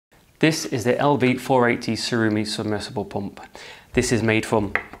This is the LB480 Tsurumi submersible pump. This is made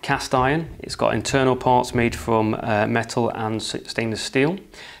from cast iron. It's got internal parts made from metal and stainless steel.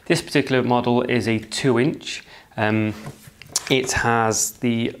 This particular model is a 2-inch. It has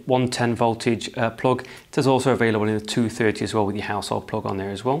the 110 voltage plug. It is also available in the 230 as well, with your household plug on there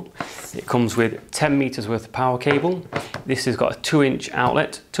as well. It comes with 10 meters worth of power cable. This has got a 2-inch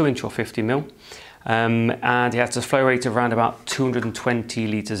outlet, 2-inch or 50 mil. And it has a flow rate of around about 220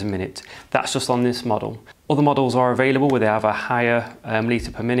 litres a minute. That's just on this model. Other models are available where they have a higher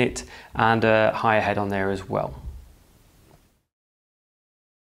litre per minute and a higher head on there as well.